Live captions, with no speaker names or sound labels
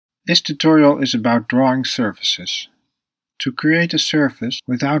This tutorial is about drawing surfaces. To create a surface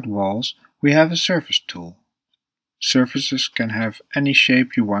without walls, we have a surface tool. Surfaces can have any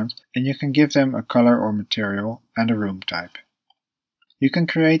shape you want, and you can give them a color or material and a room type. You can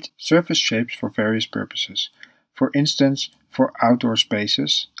create surface shapes for various purposes. For instance, for outdoor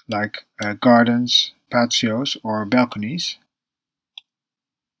spaces like gardens, patios or balconies.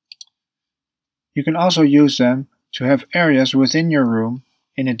 You can also use them to have areas within your room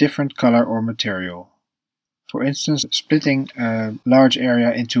in a different color or material. For instance, splitting a large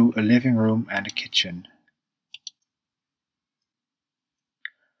area into a living room and a kitchen.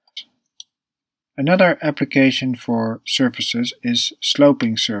 Another application for surfaces is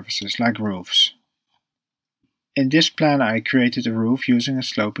sloping surfaces like roofs. In this plan I created a roof using a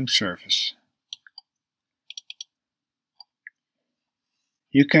sloping surface.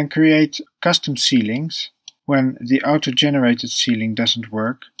 You can create custom ceilings when the auto-generated ceiling doesn't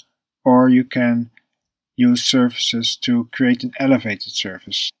work, or you can use surfaces to create an elevated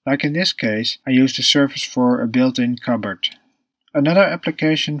surface. Like in this case, I used a surface for a built-in cupboard. Another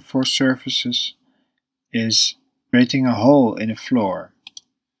application for surfaces is creating a hole in a floor.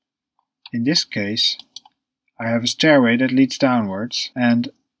 In this case, I have a stairway that leads downwards,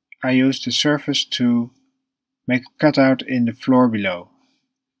 and I used the surface to make a cutout in the floor below,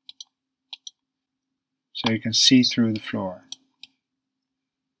 so you can see through the floor.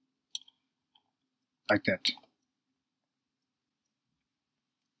 Like that.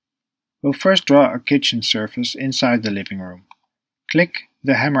 We'll first draw a kitchen surface inside the living room. Click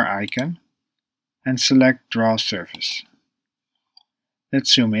the hammer icon and select Draw Surface.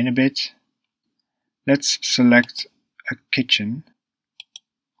 Let's zoom in a bit. Let's select a kitchen.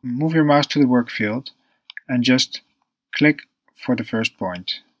 Move your mouse to the work field and just click for the first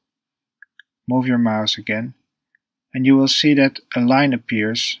point. Move your mouse again and you will see that a line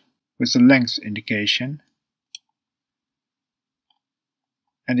appears with the length indication.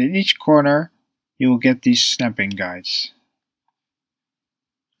 And in each corner you will get these snapping guides.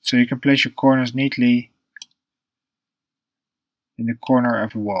 So you can place your corners neatly in the corner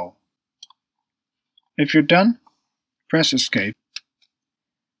of a wall. If you're done, press Escape.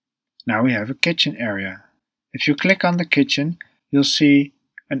 Now we have a kitchen area. If you click on the kitchen, you'll see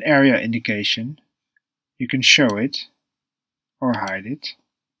an area indication. You can show it or hide it.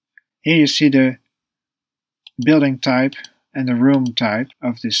 Here you see the building type and the room type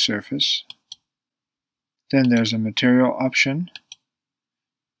of this surface. Then there's a material option.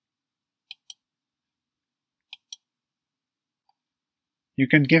 You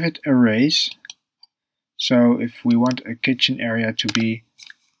can give it a raise. So if we want a kitchen area to be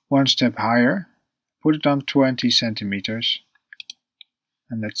one step higher, put it on 20 centimeters.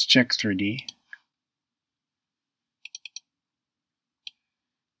 And let's check 3D.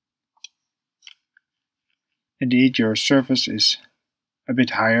 Indeed, your surface is a bit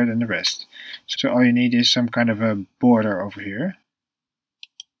higher than the rest. So all you need is some kind of a border over here.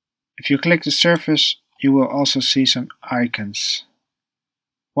 If you click the surface, you will also see some icons.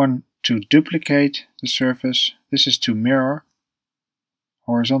 One to duplicate the surface. This is to mirror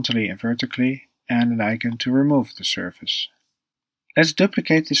horizontally and vertically, and an icon to remove the surface. Let's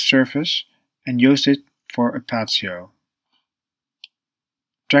duplicate this surface and use it for a patio.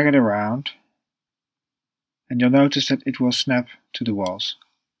 Drag it around and you'll notice that it will snap to the walls.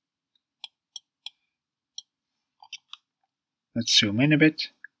 Let's zoom in a bit.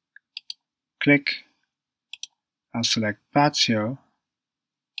 Click. I'll select patio.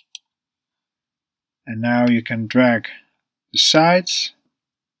 And now you can drag the sides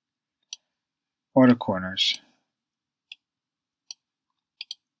or the corners.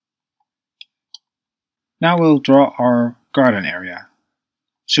 Now we'll draw our garden area.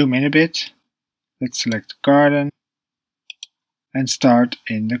 Zoom in a bit. Let's select garden and start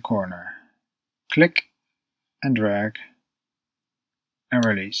in the corner. Click and drag and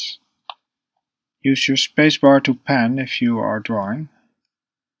release. Use your spacebar to pan if you are drawing.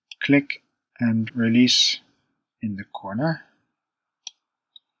 Click and release in the corner.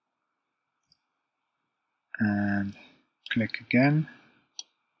 And click again.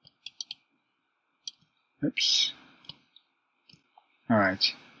 Oops.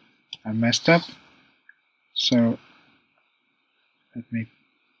 Alright, I messed up. So let me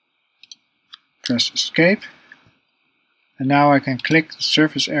press Escape. And now I can click the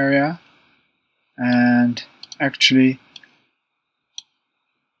surface area and actually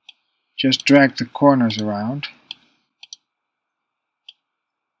just drag the corners around.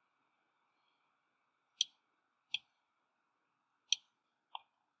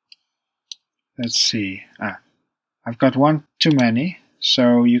 Let's see. I've got one too many,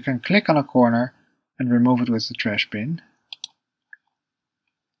 so you can click on a corner and remove it with the trash bin.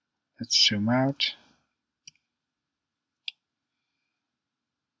 Let's zoom out.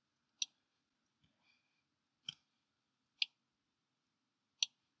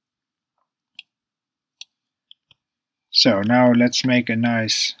 So now let's make a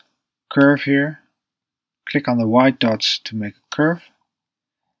nice curve here. Click on the white dots to make a curve.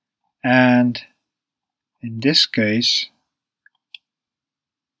 And in this case,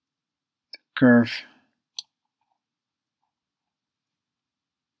 the curve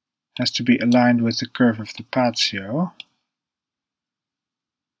has to be aligned with the curve of the patio.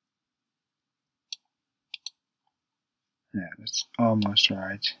 Yeah, that's almost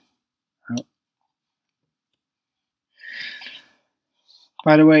right. Oh.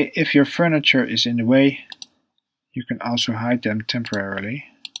 By the way, if your furniture is in the way, you can also hide them temporarily.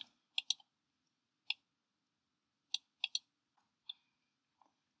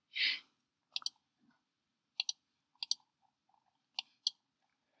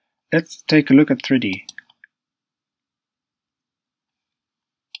 Let's take a look at 3D.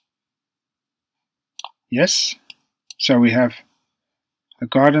 Yes, so we have a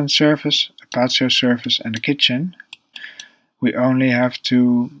garden surface, a patio surface and a kitchen. We only have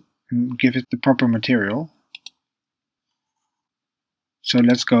to give it the proper material. So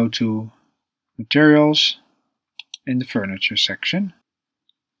let's go to Materials in the Furniture section.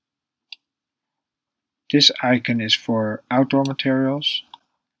 This icon is for outdoor materials.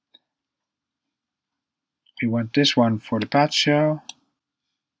 We want this one for the patio.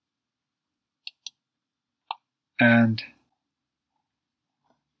 And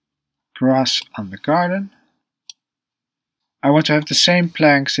grass on the garden. I want to have the same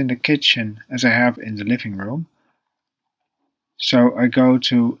planks in the kitchen as I have in the living room. So I go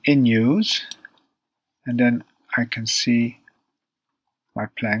to In Use, and then I can see my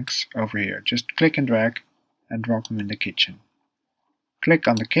planks over here. Just click and drag and drop them in the kitchen. Click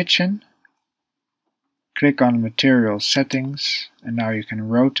on the kitchen, click on Material Settings, and now you can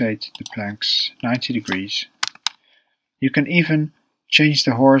rotate the planks 90 degrees. You can even change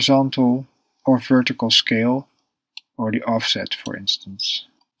the horizontal or vertical scale or the offset, for instance.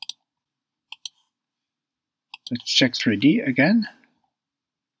 Let's check 3D again.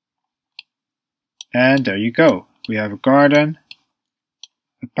 And there you go. We have a garden,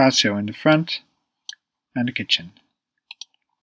 a patio in the front, and a kitchen.